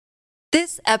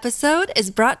This episode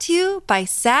is brought to you by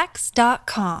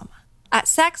Sax.com. At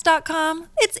Sax.com,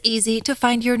 it's easy to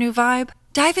find your new vibe.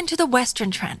 Dive into the Western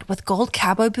trend with gold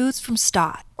cowboy boots from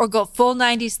Stott, or go full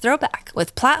 90s throwback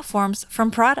with platforms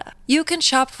from Prada. You can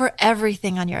shop for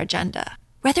everything on your agenda,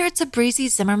 whether it's a breezy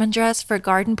Zimmermann dress for a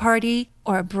garden party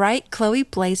or a bright Chloe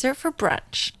blazer for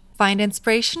brunch. Find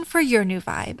inspiration for your new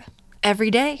vibe every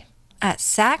day at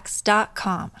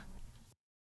Sax.com.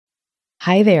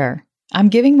 Hi there. I'm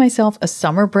giving myself a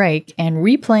summer break and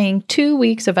replaying 2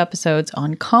 weeks of episodes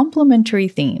on complementary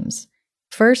themes.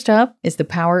 First up is the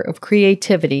power of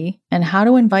creativity and how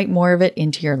to invite more of it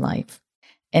into your life.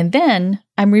 And then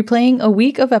I'm replaying a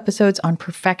week of episodes on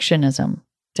perfectionism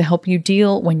to help you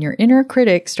deal when your inner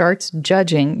critic starts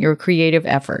judging your creative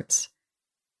efforts.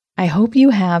 I hope you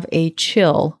have a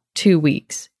chill 2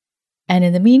 weeks. And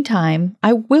in the meantime,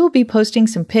 I will be posting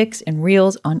some pics and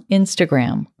reels on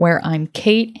Instagram, where I'm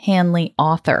Kate Hanley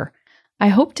Author. I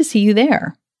hope to see you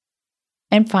there.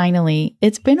 And finally,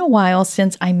 it's been a while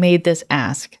since I made this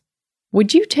ask.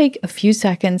 Would you take a few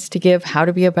seconds to give How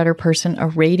to Be a Better Person a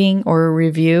rating or a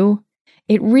review?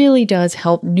 It really does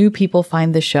help new people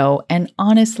find the show, and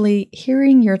honestly,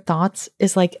 hearing your thoughts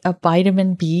is like a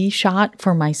vitamin B shot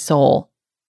for my soul.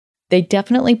 They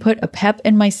definitely put a pep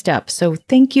in my step, so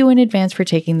thank you in advance for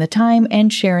taking the time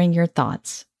and sharing your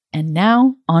thoughts. And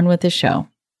now, on with the show.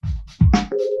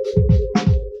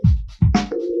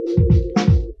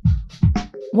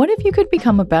 What if you could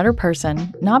become a better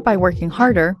person, not by working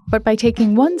harder, but by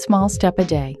taking one small step a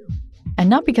day? And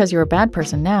not because you're a bad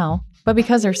person now, but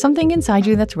because there's something inside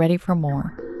you that's ready for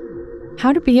more.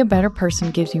 How to Be a Better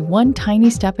Person gives you one tiny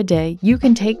step a day you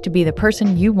can take to be the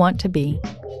person you want to be.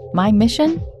 My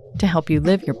mission? To help you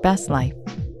live your best life.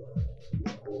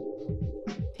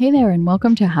 Hey there, and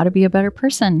welcome to How to Be a Better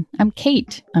Person. I'm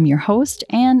Kate. I'm your host,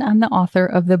 and I'm the author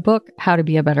of the book, How to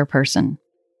Be a Better Person.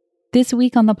 This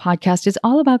week on the podcast is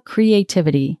all about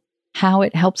creativity, how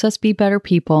it helps us be better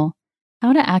people,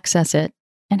 how to access it,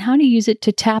 and how to use it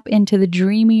to tap into the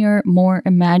dreamier, more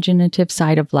imaginative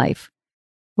side of life,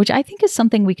 which I think is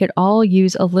something we could all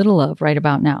use a little of right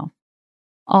about now.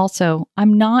 Also,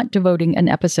 I'm not devoting an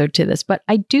episode to this, but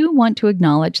I do want to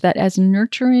acknowledge that as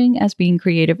nurturing as being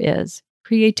creative is,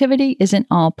 creativity isn't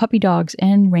all puppy dogs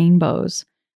and rainbows.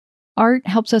 Art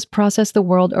helps us process the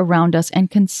world around us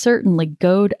and can certainly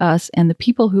goad us and the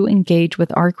people who engage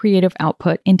with our creative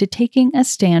output into taking a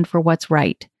stand for what's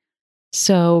right.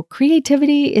 So,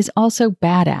 creativity is also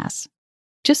badass.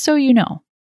 Just so you know.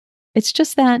 It's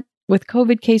just that with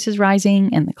COVID cases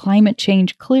rising and the climate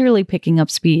change clearly picking up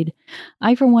speed,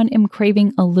 I, for one, am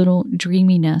craving a little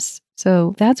dreaminess.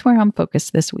 So that's where I'm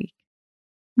focused this week.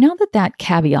 Now that that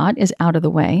caveat is out of the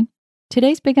way,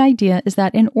 today's big idea is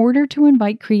that in order to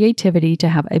invite creativity to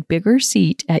have a bigger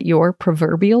seat at your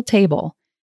proverbial table,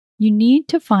 you need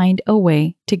to find a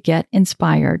way to get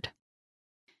inspired.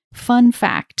 Fun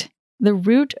fact, the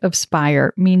root of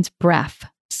spire means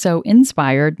breath, so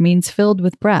inspired means filled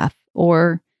with breath,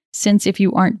 or since if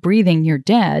you aren't breathing, you're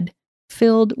dead,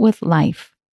 filled with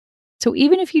life. So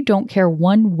even if you don't care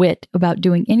one whit about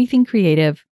doing anything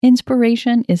creative,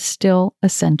 inspiration is still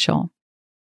essential.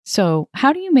 So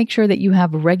how do you make sure that you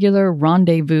have regular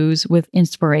rendezvous with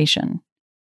inspiration?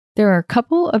 There are a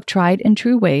couple of tried and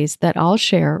true ways that I'll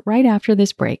share right after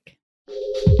this break.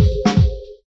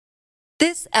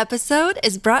 This episode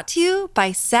is brought to you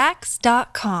by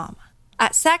Sax.com.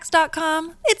 At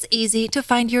Sax.com, it's easy to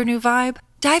find your new vibe.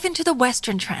 Dive into the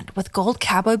Western trend with gold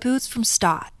cowboy boots from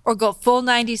Stott, or go full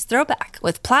 90s throwback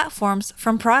with platforms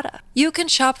from Prada. You can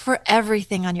shop for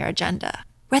everything on your agenda,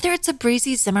 whether it's a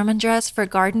breezy Zimmermann dress for a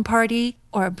garden party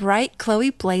or a bright Chloe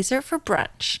blazer for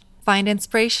brunch. Find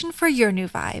inspiration for your new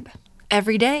vibe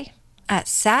every day at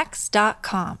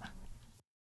Sax.com.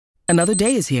 Another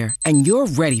day is here, and you're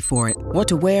ready for it. What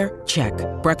to wear? Check.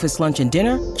 Breakfast, lunch, and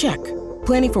dinner? Check.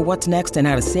 Planning for what's next and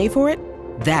how to save for it?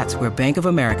 That's where Bank of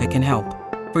America can help.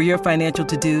 For your financial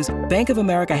to-dos, Bank of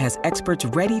America has experts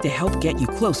ready to help get you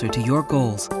closer to your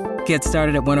goals. Get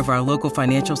started at one of our local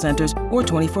financial centers or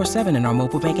 24/7 in our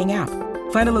mobile banking app.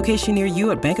 Find a location near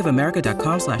you at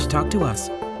bankofamerica.com/talktous.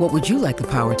 What would you like the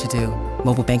power to do?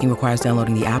 Mobile banking requires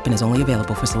downloading the app and is only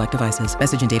available for select devices.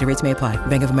 Message and data rates may apply.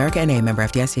 Bank of America N.A., member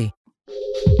FDIC.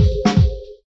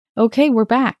 Okay, we're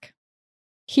back.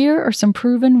 Here are some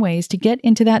proven ways to get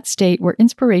into that state where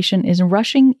inspiration is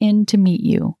rushing in to meet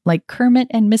you, like Kermit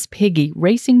and Miss Piggy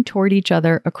racing toward each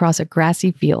other across a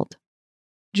grassy field.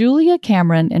 Julia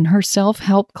Cameron, in her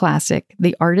self-help classic,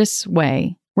 The Artist's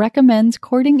Way, recommends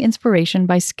courting inspiration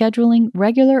by scheduling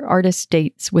regular artist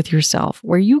dates with yourself,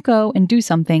 where you go and do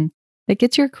something that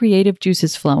gets your creative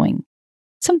juices flowing.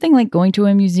 Something like going to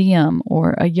a museum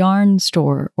or a yarn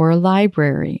store or a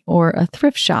library or a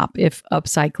thrift shop if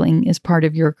upcycling is part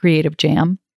of your creative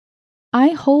jam. I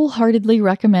wholeheartedly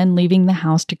recommend leaving the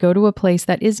house to go to a place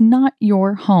that is not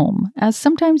your home, as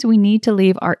sometimes we need to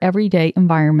leave our everyday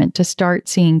environment to start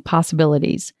seeing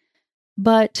possibilities.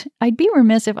 But I'd be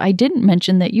remiss if I didn't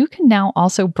mention that you can now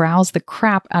also browse the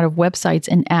crap out of websites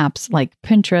and apps like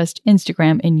Pinterest,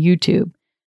 Instagram, and YouTube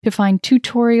to find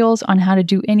tutorials on how to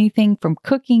do anything from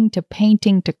cooking to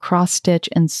painting to cross-stitch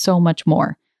and so much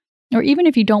more. Or even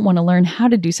if you don't want to learn how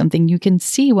to do something, you can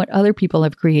see what other people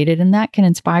have created, and that can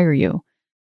inspire you.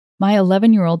 My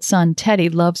 11-year-old son, Teddy,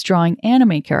 loves drawing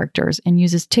anime characters and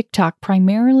uses TikTok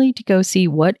primarily to go see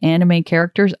what anime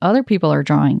characters other people are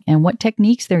drawing and what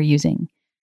techniques they're using.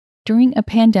 During a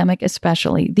pandemic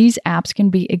especially, these apps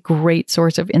can be a great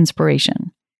source of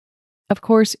inspiration. Of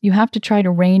course, you have to try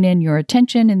to rein in your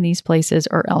attention in these places,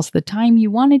 or else the time you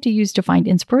wanted to use to find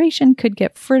inspiration could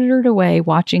get frittered away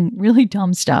watching really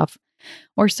dumb stuff,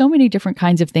 or so many different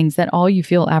kinds of things that all you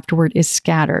feel afterward is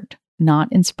scattered,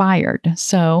 not inspired.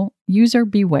 So, user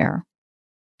beware.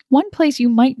 One place you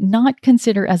might not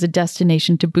consider as a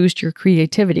destination to boost your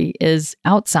creativity is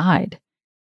outside.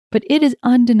 But it is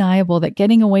undeniable that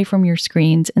getting away from your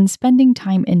screens and spending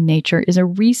time in nature is a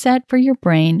reset for your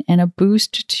brain and a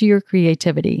boost to your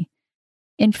creativity.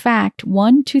 In fact,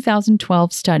 one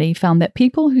 2012 study found that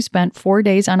people who spent 4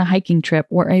 days on a hiking trip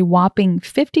were a whopping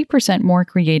 50% more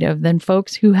creative than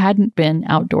folks who hadn't been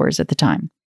outdoors at the time.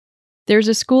 There's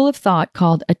a school of thought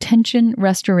called attention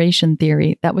restoration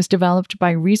theory that was developed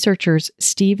by researchers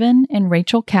Stephen and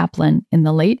Rachel Kaplan in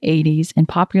the late 80s and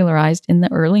popularized in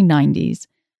the early 90s.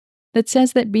 That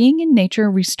says that being in nature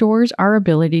restores our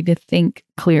ability to think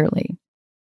clearly.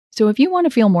 So if you want to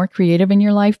feel more creative in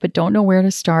your life but don't know where to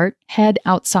start, head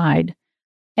outside.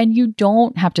 And you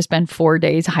don't have to spend 4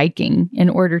 days hiking in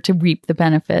order to reap the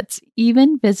benefits.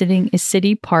 Even visiting a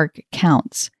city park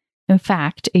counts. In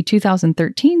fact, a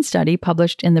 2013 study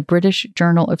published in the British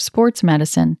Journal of Sports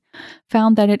Medicine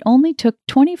found that it only took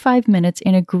 25 minutes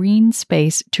in a green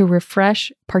space to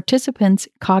refresh participants'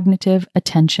 cognitive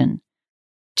attention.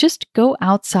 Just go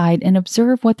outside and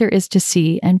observe what there is to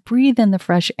see and breathe in the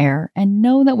fresh air, and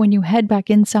know that when you head back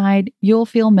inside, you'll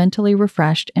feel mentally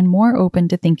refreshed and more open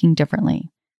to thinking differently.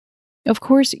 Of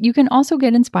course, you can also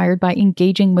get inspired by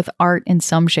engaging with art in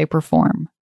some shape or form.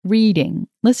 Reading,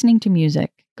 listening to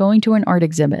music, going to an art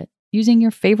exhibit, using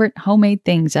your favorite homemade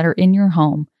things that are in your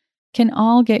home can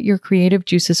all get your creative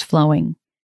juices flowing.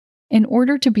 In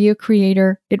order to be a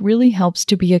creator, it really helps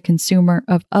to be a consumer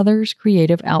of others'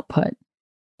 creative output.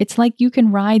 It's like you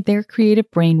can ride their creative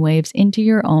brainwaves into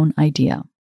your own idea.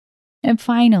 And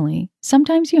finally,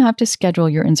 sometimes you have to schedule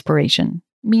your inspiration,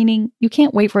 meaning you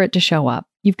can't wait for it to show up.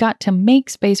 You've got to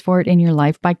make space for it in your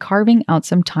life by carving out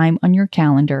some time on your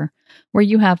calendar where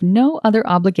you have no other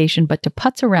obligation but to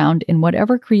putz around in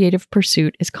whatever creative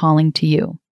pursuit is calling to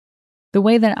you. The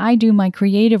way that I do my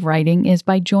creative writing is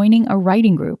by joining a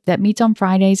writing group that meets on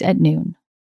Fridays at noon.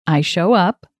 I show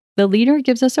up, the leader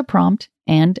gives us a prompt,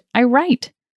 and I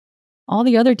write. All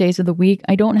the other days of the week,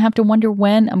 I don't have to wonder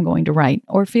when I'm going to write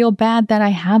or feel bad that I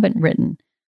haven't written.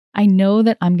 I know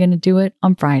that I'm going to do it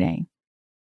on Friday.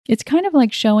 It's kind of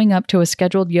like showing up to a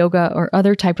scheduled yoga or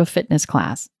other type of fitness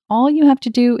class. All you have to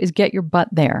do is get your butt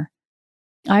there.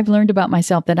 I've learned about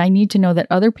myself that I need to know that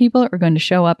other people are going to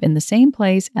show up in the same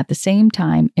place at the same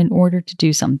time in order to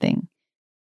do something.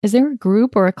 Is there a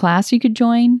group or a class you could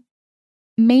join?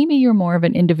 Maybe you're more of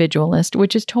an individualist,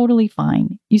 which is totally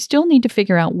fine. You still need to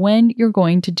figure out when you're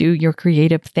going to do your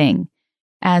creative thing.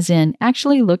 As in,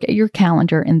 actually look at your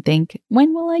calendar and think,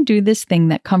 when will I do this thing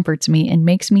that comforts me and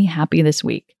makes me happy this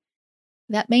week?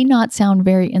 That may not sound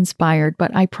very inspired,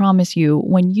 but I promise you,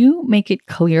 when you make it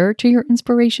clear to your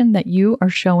inspiration that you are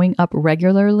showing up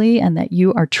regularly and that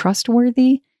you are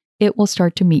trustworthy, it will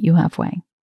start to meet you halfway.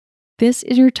 This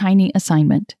is your tiny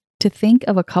assignment. To think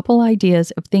of a couple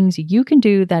ideas of things you can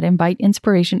do that invite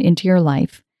inspiration into your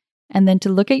life, and then to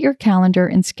look at your calendar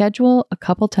and schedule a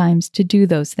couple times to do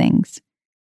those things.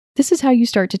 This is how you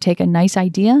start to take a nice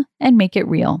idea and make it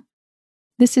real.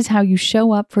 This is how you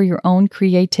show up for your own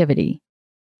creativity.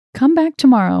 Come back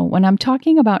tomorrow when I'm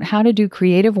talking about how to do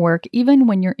creative work even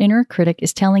when your inner critic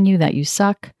is telling you that you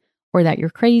suck, or that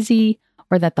you're crazy,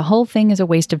 or that the whole thing is a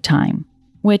waste of time.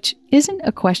 Which isn't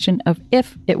a question of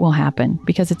if it will happen,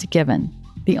 because it's a given.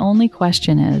 The only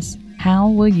question is, how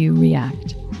will you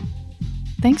react?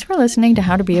 Thanks for listening to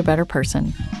How to Be a Better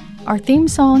Person. Our theme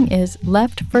song is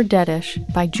Left for Deadish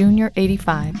by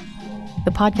Junior85.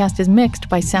 The podcast is mixed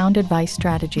by Sound Advice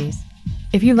Strategies.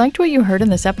 If you liked what you heard in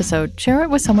this episode, share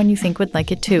it with someone you think would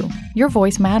like it too. Your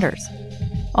voice matters.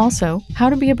 Also, How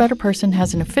to Be a Better Person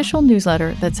has an official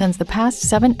newsletter that sends the past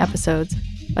 7 episodes,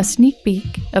 a sneak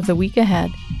peek of the week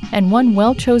ahead, and one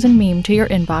well-chosen meme to your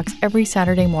inbox every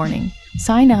Saturday morning.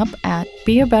 Sign up at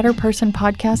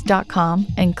beabetterpersonpodcast.com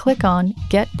and click on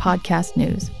Get Podcast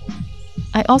News.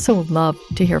 I also love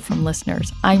to hear from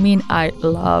listeners. I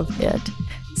love it.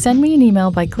 Send me an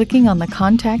email by clicking on the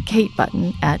Contact Kate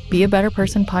button at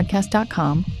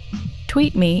beabetterpersonpodcast.com,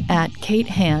 tweet me at Kate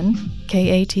Han,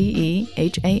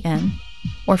 Katehan,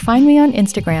 or find me on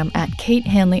Instagram at Kate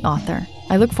Hanley Author.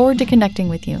 I look forward to connecting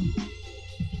with you.